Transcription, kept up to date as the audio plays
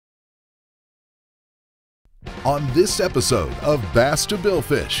On this episode of Bass to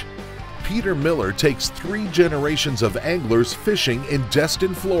Billfish, Peter Miller takes 3 generations of anglers fishing in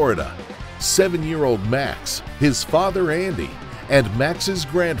Destin, Florida. 7-year-old Max, his father Andy, and Max's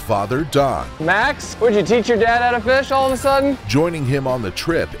grandfather Don. Max, would you teach your dad how to fish all of a sudden? Joining him on the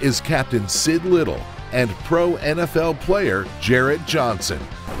trip is Captain Sid Little and pro NFL player Jarrett Johnson.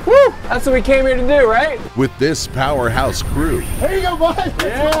 Woo! That's what we came here to do, right? With this powerhouse crew, There you go, bud.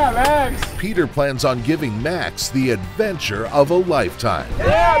 Yeah, Max. Peter plans on giving Max the adventure of a lifetime.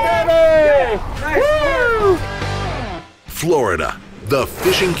 Yeah, baby! Woo! Florida, the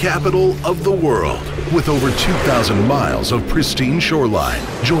fishing capital of the world. With over 2,000 miles of pristine shoreline,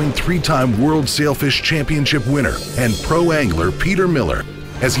 join 3-time World Sailfish Championship winner and pro angler Peter Miller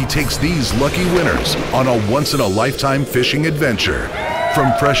as he takes these lucky winners on a once-in-a-lifetime fishing adventure.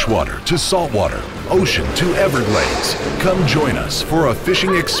 From freshwater to saltwater, ocean to Everglades, come join us for a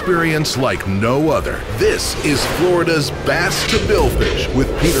fishing experience like no other. This is Florida's Bass to Billfish with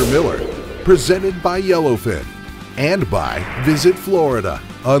Peter Miller, presented by Yellowfin and by Visit Florida.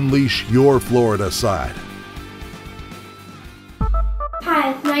 Unleash your Florida side.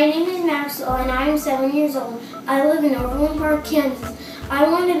 Hi, my name is Maxwell and I am 7 years old. I live in Overland Park, Kansas. I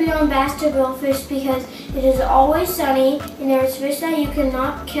wanted to be on Bass to Billfish because it is always sunny and there's fish that you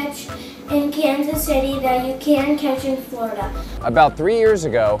cannot catch in Kansas City that you can catch in Florida. About 3 years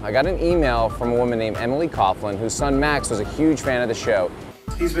ago, I got an email from a woman named Emily Coughlin, whose son Max was a huge fan of the show.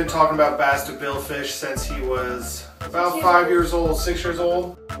 He's been talking about Bass to Billfish since he was about 5 years old, 6 years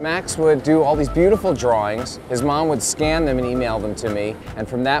old. Max would do all these beautiful drawings. His mom would scan them and email them to me. And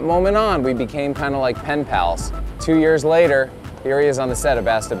from that moment on, we became kind of like pen pals. 2 years later, here he is on the set of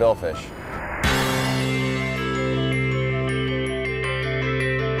Bass to Billfish.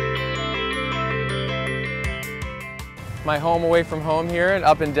 My home away from home here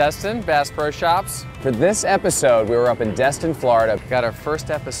up in Destin, Bass Pro Shops. For this episode, we were up in Destin, Florida. Got our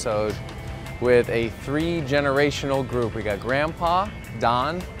first episode with a 3-generational group. We got Grandpa,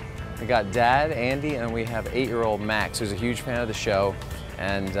 Don, we got Dad, Andy, and we have 8-year-old Max, who's a huge fan of the show.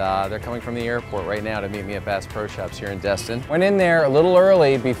 And they're coming from the airport right now to meet me at Bass Pro Shops here in Destin. Went in there a little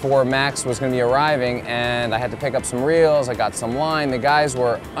early before Max was going to be arriving, and I had to pick up some reels, I got some line. The guys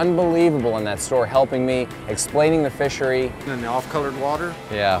were unbelievable in that store, helping me, explaining the fishery. In the off-colored water,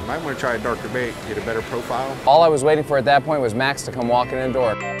 Yeah. you might want to try a darker bait, get a better profile. All I was waiting for at that point was Max to come walking in the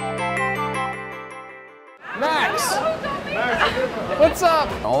door. Max! What's up?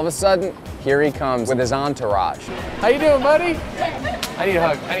 All of a sudden, here he comes with his entourage. How you doing, buddy? I need a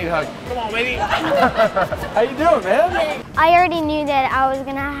hug, I need a hug. Come on, baby. How you doing, man? I already knew that I was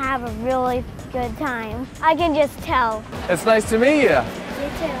going to have a really good time. I can just tell. It's nice to meet you. You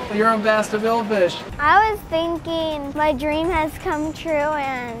too. You're on Bass to Billfish. I was thinking my dream has come true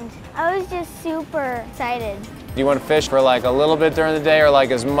and I was just super excited. Do you want to fish for like a little bit during the day or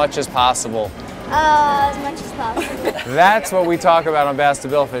like as much as possible? As much as possible. That's what we talk about on Bass to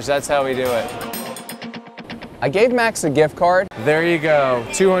Billfish. That's how we do it. I gave Max a gift card. There you go,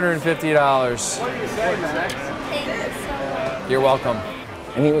 $250. What do you say, Max? Thank you so much. You're welcome.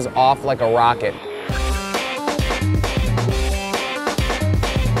 And he was off like a rocket.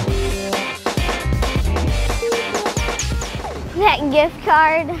 That gift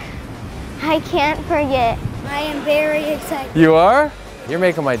card, I can't forget. I am very excited. You are? You're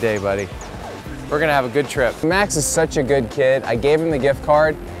making my day, buddy. We're gonna have a good trip. Max is such a good kid. I gave him the gift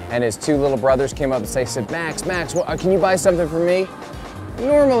card and his 2 little brothers came up and said, Max, can you buy something for me?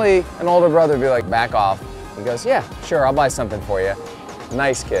 Normally, an older brother would be like, back off. He goes, yeah, sure, I'll buy something for you.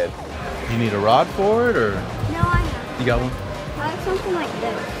 Nice kid. You need a rod for it, or? No, I have. You got one? I have something like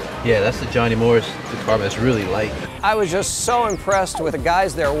this. Yeah, that's the Johnny Morris carbon. It's really light. I was just so impressed with the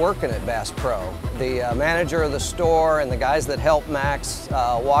guys there working at Bass Pro. The manager of the store and the guys that helped Max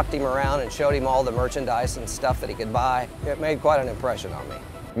walked him around and showed him all the merchandise and stuff that he could buy. It made quite an impression on me.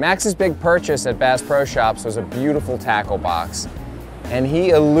 Max's big purchase at Bass Pro Shops was a beautiful tackle box. And he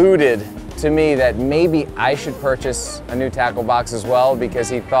alluded to me that maybe I should purchase a new tackle box as well because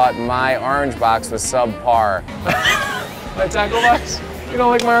he thought my orange box was subpar. My tackle box? You don't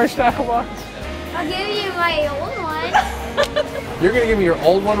like my orange tackle box? I'll give you my old one. You're gonna give me your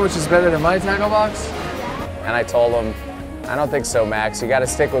old one, which is better than my tackle box? And I told him, I don't think so, Max. You gotta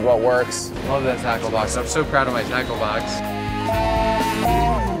stick with what works. Love that tackle box. I'm so proud of my tackle box.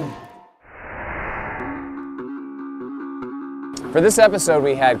 For this episode,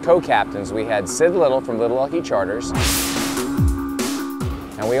 we had co-captains. We had Sid Little from Little Lucky Charters.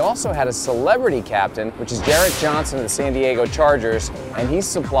 And we also had a celebrity captain, which is Jarrett Johnson of the San Diego Chargers, and he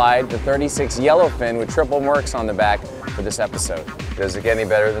supplied the 36 yellowfin with triple mercs on the back for this episode. Does it get any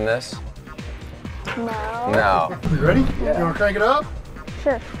better than this? No. No. You ready? Yeah. You want to crank it up?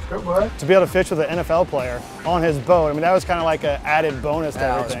 Sure. Go, bud. To be able to fish with an NFL player on his boat, I mean, that was kind of like an added bonus to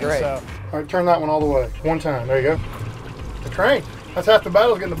That was everything. great. So. All right, turn that one all the way. One time. There you go. The crank. That's half the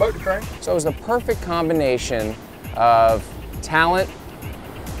battle, is getting the boat to crank. So it was the perfect combination of talent,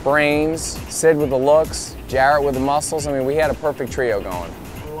 brains, Sid with the looks, Jarrett with the muscles. I mean, we had a perfect trio going.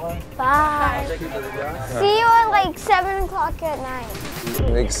 Bye. See you at like 7 o'clock at night.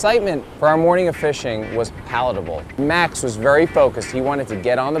 The excitement for our morning of fishing was palatable. Max was very focused. He wanted to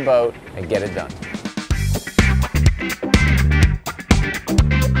get on the boat and get it done.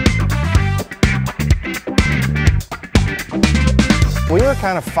 We were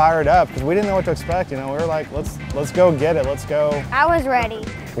kind of fired up because we didn't know what to expect. You know, we were like, let's go get it. Let's go. I was ready.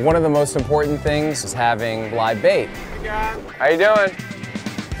 One of the most important things is having live bait. Hey guys. How you doing?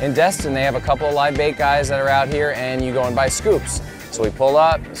 In Destin, they have a couple of live bait guys that are out here, and you go and buy scoops. So we pull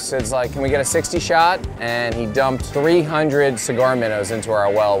up, Sid's like, can we get a 60 shot? And he dumped 300 cigar minnows into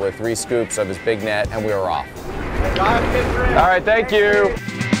our well with 3 scoops of his big net, and we were off. All right, thank you.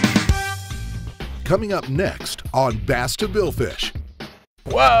 Coming up next on Bass to Billfish.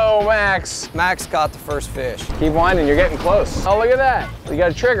 Whoa, Max. Max caught the first fish. Keep winding, you're getting close. Oh, look at that. You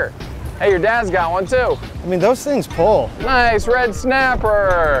got a trigger. Hey, your dad's got one too. I mean, those things pull. Nice red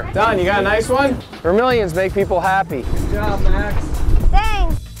snapper. Don, you got a nice one? Vermillions make people happy. Good job, Max.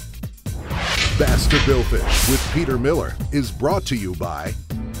 Thanks. Bass to Billfish with Peter Miller is brought to you by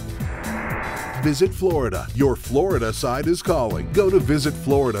Visit Florida. Your Florida side is calling. Go to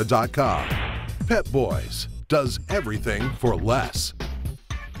visitflorida.com. Pep Boys does everything for less.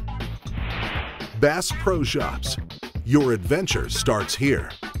 Bass Pro Shops. Your adventure starts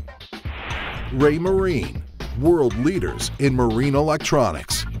here. Ray Marine, world leaders in marine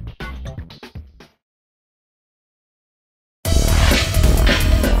electronics.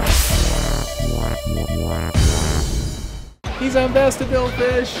 He's on Bass to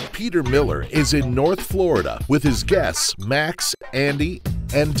Billfish. Peter Miller is in North Florida with his guests Max, Andy,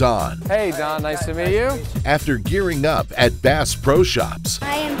 and Don. Hey Don, nice to meet you. After gearing up at Bass Pro Shops,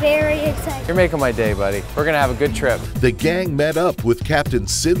 I am very excited. You're making my day, buddy. We're gonna have a good trip. the gang met up with Captain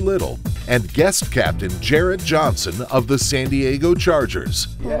Sid Little and guest captain Jarrett Johnson of the San Diego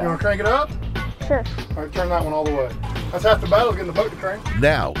Chargers. You want to crank it up? Sure. All right, turn that one all the way. That's half the battle, is getting the boat to crank.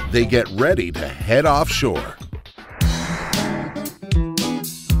 Now they get ready to head offshore.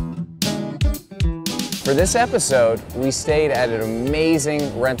 For this episode, we stayed at an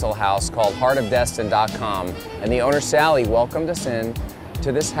amazing rental house called heartofdestin.com, and the owner Sally welcomed us in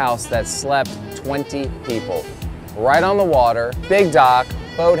to this house that slept 20 people. Right on the water, big dock,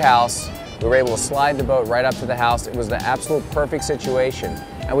 boathouse. We were able to slide the boat right up to the house. It was the absolute perfect situation.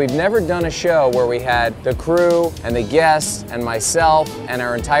 And we've never done a show where we had the crew and the guests and myself and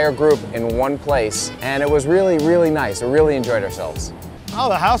our entire group in one place. And it was really, really nice. We really enjoyed ourselves. Oh,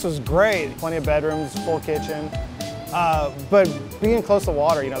 the house was great. Plenty of bedrooms, full kitchen. But being close to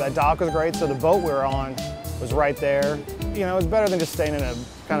water, you know, that dock was great, so the boat we were on was right there. You know, it was better than just staying in a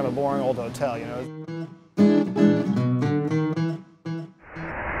kind of a boring old hotel, you know.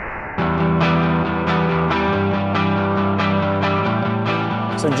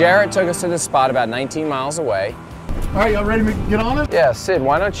 So Jarrett took us to this spot about 19 miles away. All right, y'all ready to get on it? Yeah, Sid,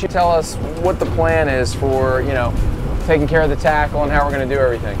 why don't you tell us what the plan is for, you know, taking care of the tackle and how we're going to do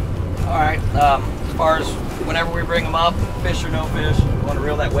everything. All right, as far as whenever we bring them up, fish or no fish, we want to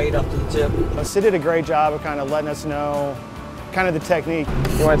reel that weight up to the tip. Sid did a great job of kind of letting us know kind of the technique.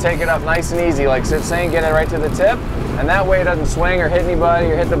 You want to take it up nice and easy, like Sid's saying, get it right to the tip, and that way it doesn't swing or hit anybody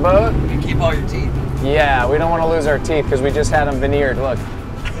or hit the boat. You can keep all your teeth. Yeah, we don't want to lose our teeth because we just had them veneered, look.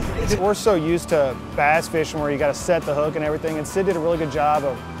 We're so used to bass fishing where you got to set the hook and everything, and Sid did a really good job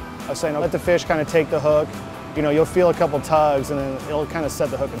of saying, let the fish kind of take the hook. You know, you'll feel a couple tugs and then it'll kind of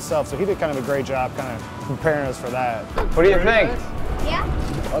set the hook itself. So he did kind of a great job kind of preparing us for that. What do you think? Yeah.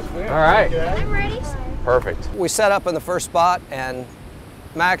 All right. I'm ready. Perfect. We set up in the first spot and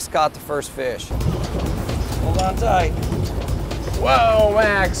Max caught the first fish. Hold on tight. Whoa,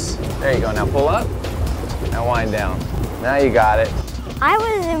 Max. There you go. Now pull up. Now wind down. Now you got it. I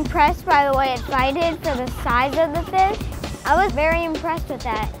was impressed by the way it fighted for the size of the fish. I was very impressed with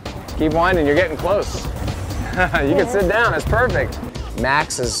that. Keep winding. You're getting close. You can sit down, it's perfect.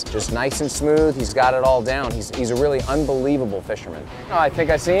 Max is just nice and smooth. He's got it all down. He's a really unbelievable fisherman. Oh, I think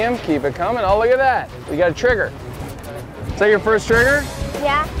I see him. Keep it coming. Oh, look at that. We got a trigger. Is that your first trigger?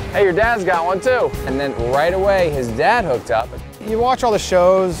 Yeah. Hey, your dad's got one too. And then right away, his dad hooked up. You watch all the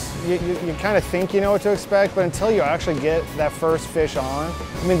shows, you kind of think you know what to expect, but until you actually get that first fish on,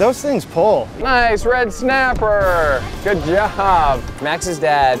 I mean, those things pull. Nice red snapper. Good job. Max's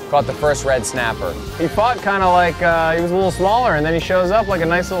dad caught the first red snapper. He fought kind of like he was a little smaller, and then he shows up like a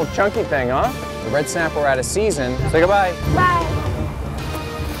nice little chunky thing, huh? The red snapper out of season. Say goodbye. Bye.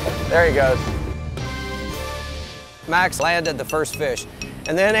 There he goes. Max landed the first fish,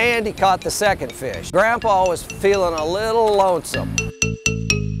 and then Andy caught the second fish. Grandpa was feeling a little lonesome.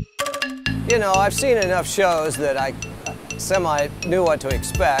 You know, I've seen enough shows that I semi knew what to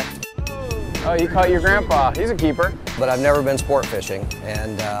expect. Oh, you caught your grandpa. He's a keeper. But I've never been sport fishing,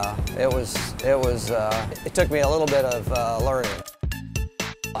 and it took me a little bit of learning.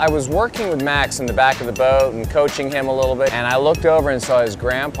 I was working with Max in the back of the boat and coaching him a little bit, and I looked over and saw his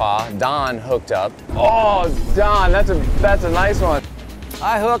grandpa, Don, hooked up. Oh, Don, that's a nice one.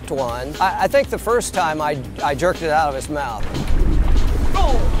 I hooked one. I think the first time I jerked it out of his mouth.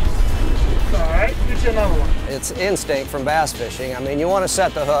 Oh! All right, get you another one. It's instinct from bass fishing. I mean, you want to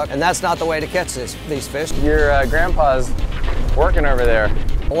set the hook, and that's not the way to catch these fish. Your grandpa's working over there.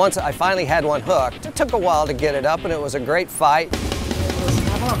 Once I finally had one hooked, it took a while to get it up, and it was a great fight.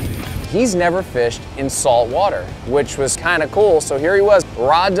 He's never fished in salt water, which was kind of cool. So here he was,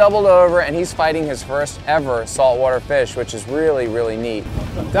 rod doubled over, and he's fighting his first ever saltwater fish, which is really, really neat.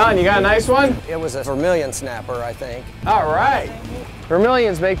 Don, you got a nice one? It was a vermillion snapper, I think. All right.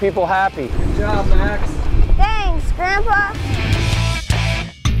 Vermillions make people happy. Good job, Max. Thanks, Grandpa.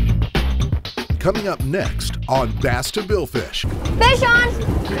 Coming up next on Bass to Billfish. Fish on.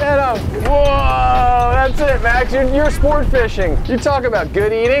 Get him. Whoa, that's it, Max. You're sport fishing. You talk about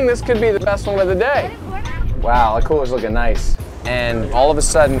good eating. This could be the best one of the day. Wow, that cooler's looking nice. And all of a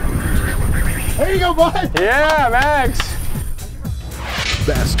sudden. There you go, bud. Yeah, Max.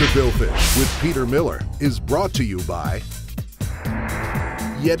 Bass to Billfish with Peter Miller is brought to you by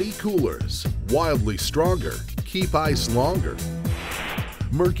Yeti Coolers. Wildly stronger. Keep ice longer.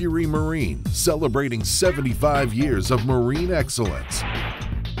 Mercury Marine, celebrating 75 years of marine excellence.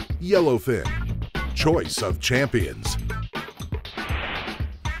 Yellowfin, choice of champions.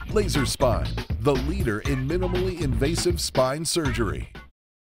 Laser Spine, the leader in minimally invasive spine surgery.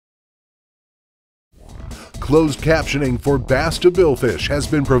 Closed captioning for Bass to Billfish has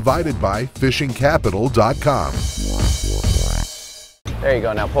been provided by fishingcapital.com. There you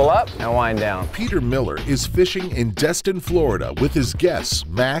go. Now pull up and wind down. Peter Miller is fishing in Destin, Florida with his guests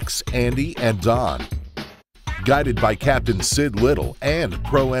Max, Andy, and Don. Guided by Captain Sid Little and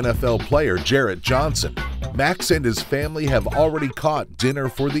pro NFL player Jarrett Johnson, Max and his family have already caught dinner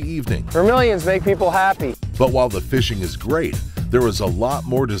for the evening. Vermillions make people happy. But while the fishing is great, there is a lot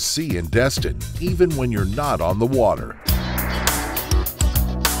more to see in Destin, even when you're not on the water.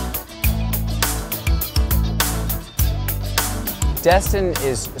 Destin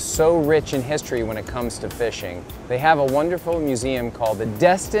is so rich in history when it comes to fishing. They have a wonderful museum called the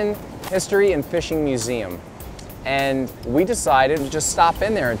Destin History and Fishing Museum. And we decided to just stop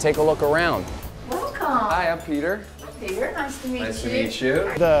in there and take a look around. Welcome. Hi, I'm Peter. Peter, nice to meet you. Nice to meet you.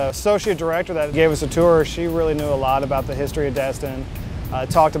 The associate director that gave us a tour, she really knew a lot about the history of Destin.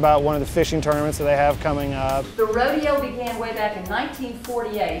 Talked about one of the fishing tournaments that they have coming up. The rodeo began way back in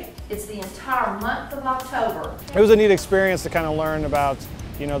 1948. It's the entire month of October. It was a neat experience to kind of learn about,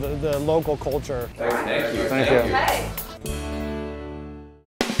 you know, the local culture. Thank you. Thank you. Okay.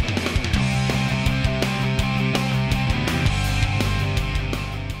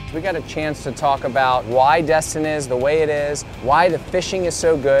 We got a chance to talk about why Destin is the way it is, why the fishing is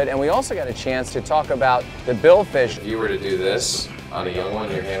so good, and we also got a chance to talk about the billfish. If you were to do this on a young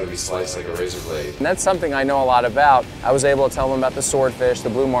one, your hand would be sliced like a razor blade. And that's something I know a lot about. I was able to tell them about the swordfish, the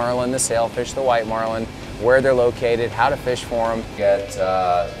blue marlin, the sailfish, the white marlin, where they're located, how to fish for them. Get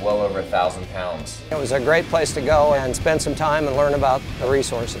well over 1,000 pounds. It was a great place to go and spend some time and learn about the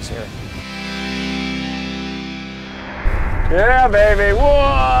resources here. Yeah, baby.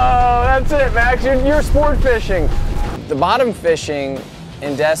 Whoa, that's it, Max. You're sport fishing. The bottom fishing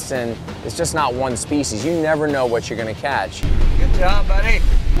in Destin is just not one species. You never know what you're going to catch. Good job, buddy.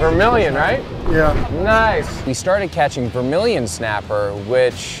 Vermillion, right? Yeah. Nice. We started catching vermillion snapper,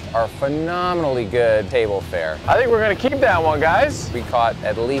 which are phenomenally good table fare. I think we're going to keep that one, guys. We caught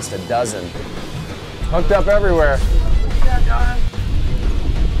at least a dozen. Hooked up everywhere. Good job, Don.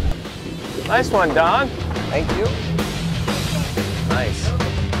 Nice one, Don. Thank you. Nice.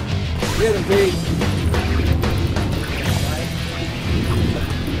 Get him, Pete.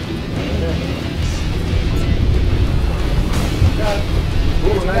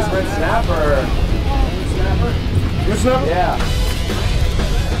 Ooh, nice red snapper. Snapper? Good snapper? Yeah.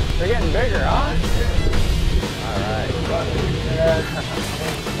 They're getting bigger, huh? All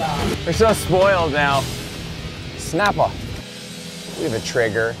We're so spoiled now. Snapper. We have a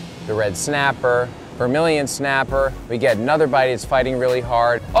trigger, the red snapper, vermillion snapper. We get another bite, it's fighting really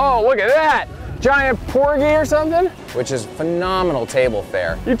hard. Oh, look at that! Giant porgy or something, which is phenomenal table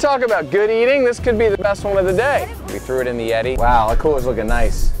fare. You talk about good eating, this could be the best one of the day. We threw it in the eddy. Wow, that cooler's looking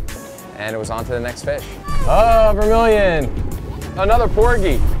nice. And it was on to the next fish. Oh, vermillion. Another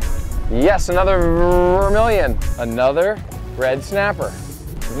porgy. Yes, another vermillion. Another red snapper.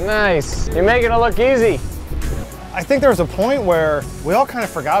 Nice. You're making it look easy. I think there was a point where we all kind of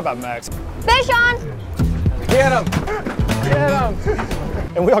forgot about Max. Fish on! Get him! Get him!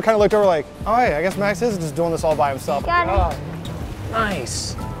 And we all kind of looked over like, oh hey, I guess Max is just doing this all by himself. Got him.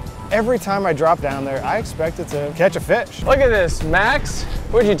 Nice. Every time I drop down there, I expected to catch a fish. Look at this, Max.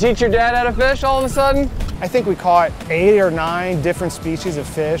 Would you teach your dad how to fish all of a sudden? I think we caught 8 or 9 different species of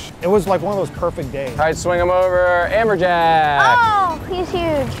fish. It was like one of those perfect days. Try to swing him over, amberjack. Oh, he's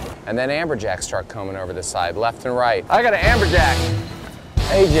huge. And then amberjacks start coming over the side, left and right. I got an amberjack.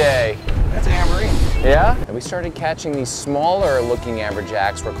 AJ. That's an amberine. Yeah? And we started catching these smaller looking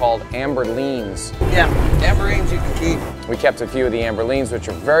amberjacks. We're called amberleens. Yeah, amberines you can keep. We kept a few of the amberleens, which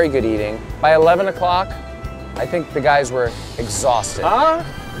are very good eating. By 11 o'clock, I think the guys were exhausted. Huh?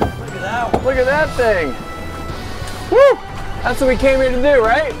 Look at that one. Look at that thing. Woo! That's what we came here to do,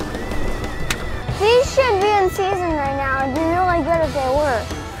 right? These should be in season right now. It'd be really good if they were.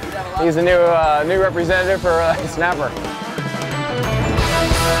 He's a new representative for snapper.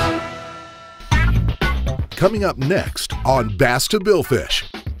 Coming up next on Bass to Billfish.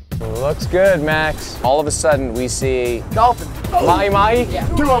 Looks good, Max. All of a sudden, we see dolphin. Mahi-Mahi? Yeah.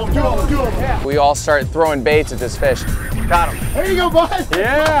 Two of them. Yeah. We all start throwing baits at this fish. Got him. There you go, bud.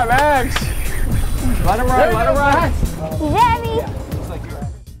 Yeah, Max. Let him run, let him run. He's heavy.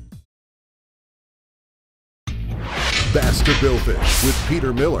 Bass to Billfish with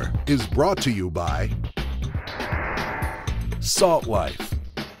Peter Miller is brought to you by Salt Life.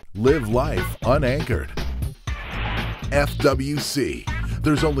 Live life unanchored. FWC.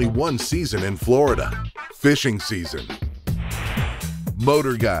 There's only one season in Florida. Fishing season.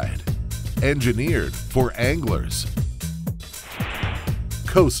 Motor Guide. Engineered for anglers.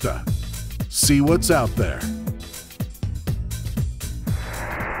 Costa. See what's out there.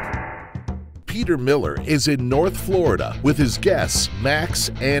 Peter Miller is in North Florida with his guests Max,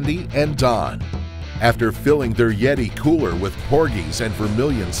 Andy, and Don. After filling their Yeti cooler with porgies and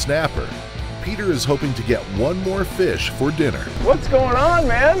vermillion snapper, Peter is hoping to get one more fish for dinner. What's going on,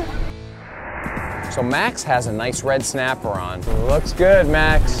 man? So Max has a nice red snapper on. Looks good,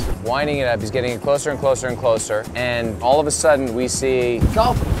 Max. Winding it up, he's getting it closer and closer and closer. And all of a sudden we see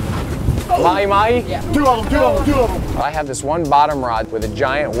dolphin. Mahi-Mahi? Yeah. Two of them. I have this one bottom rod with a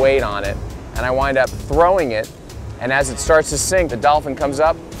giant weight on it, and I wind up throwing it, and as it starts to sink, the dolphin comes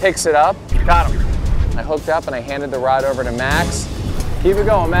up, picks it up, got him. I hooked up and I handed the rod over to Max. Keep it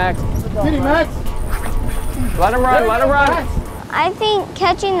going, Max. Get him, Max. Let him run, let him run. I think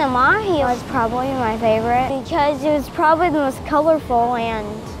catching the mahi was probably my favorite because it was probably the most colorful and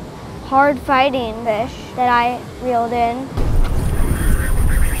hard fighting fish that I reeled in.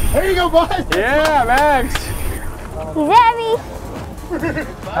 There you go, bud. Yeah, Max. He's heavy.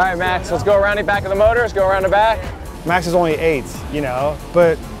 All right, Max, let's go around the back of the motor. Let's go around the back. Max is only 8, you know,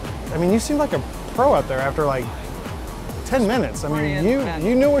 but I mean, you seem like a pro out there after like 10 minutes. I mean,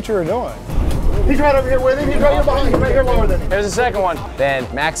 you knew what you were doing. He's right over here with him. He's right here behind. He's right here lower than him. Here's the second one. Then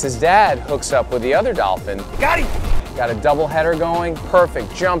Max's dad hooks up with the other dolphin. Got him. Got a double header going,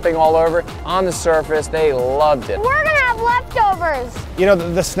 perfect, jumping all over, on the surface. They loved it. We're gonna have leftovers. You know,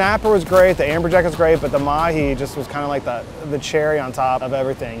 the snapper was great, the amberjack was great, but the mahi just was kind of like the cherry on top of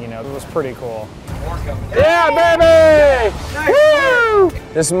everything, you know. It was pretty cool. Yeah, baby! Woo!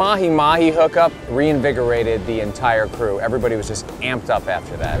 This Mahi-Mahi hookup reinvigorated the entire crew. Everybody was just amped up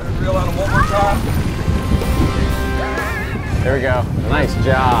after that. Reel on him one more time. There we go. Nice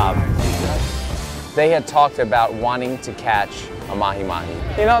job. They had talked about wanting to catch a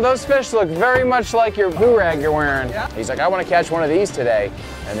Mahi-Mahi. You know, those fish look very much like your blue rag you're wearing. He's like, I want to catch one of these today.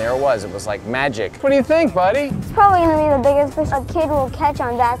 And there it was like magic. What do you think, buddy? It's probably gonna be the biggest fish a kid will catch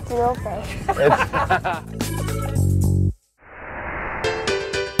on Bass to Billfish.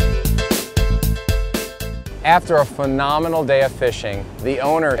 After a phenomenal day of fishing, the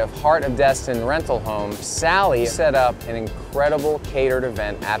owner of Heart of Destin rental home, Sally, set up an incredible catered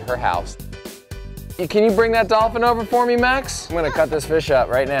event at her house. Can you bring that dolphin over for me, Max? I'm gonna cut this fish up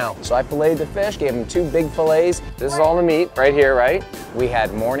right now. So I filleted the fish, gave him 2 big fillets. This is all the meat right here, right? We had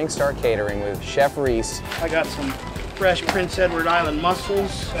Morningstar Catering with Chef Reese. I got some fresh Prince Edward Island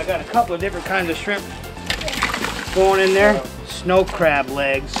mussels. I got a couple of different kinds of shrimp. going in there, snow crab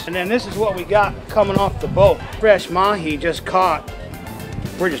legs. And then this is what we got coming off the boat. Fresh mahi just caught.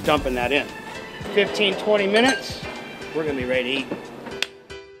 We're just dumping that in. 15, 20 minutes, we're gonna be ready to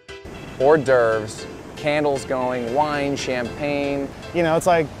eat. Hors d'oeuvres, candles going, wine, champagne. You know, it's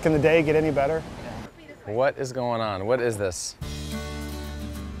like, can the day get any better? What is going on? What is this?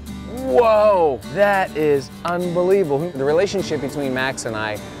 Whoa, that is unbelievable. The relationship between Max and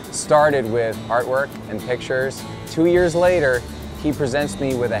I started with artwork and pictures. 2 years later, he presents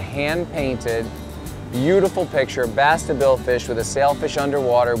me with a hand-painted, beautiful picture, bass to billfish with a sailfish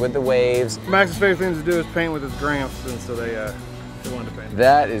underwater with the waves. Max's favorite thing to do is paint with his gramps, and so they wanted to paint.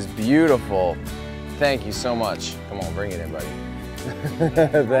 That is beautiful. Thank you so much. Come on, bring it in, buddy.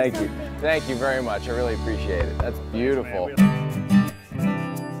 Thank you. Thank you very much. I really appreciate it. That's beautiful.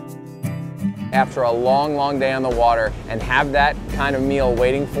 After a long, long day on the water and have that kind of meal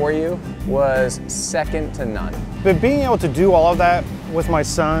waiting for you was second to none. But being able to do all of that with my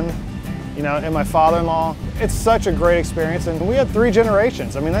son, you know, and my father-in-law, it's such a great experience. And we had 3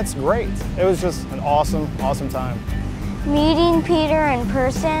 generations. I mean, that's great. It was just an awesome, awesome time. Meeting Peter in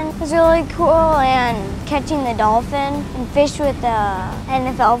person was really cool, and catching the dolphin and fish with the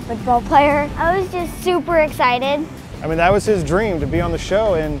NFL football player. I was just super excited. I mean, that was his dream, to be on the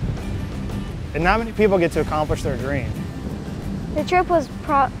show, and not many people get to accomplish their dream. The trip was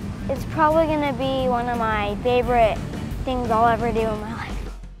it's probably gonna be one of my favorite things I'll ever do in my life.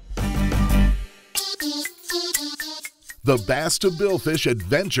 The Bass to Billfish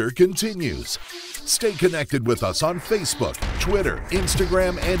adventure continues. Stay connected with us on Facebook, Twitter,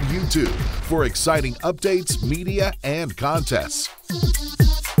 Instagram, and YouTube for exciting updates, media, and contests.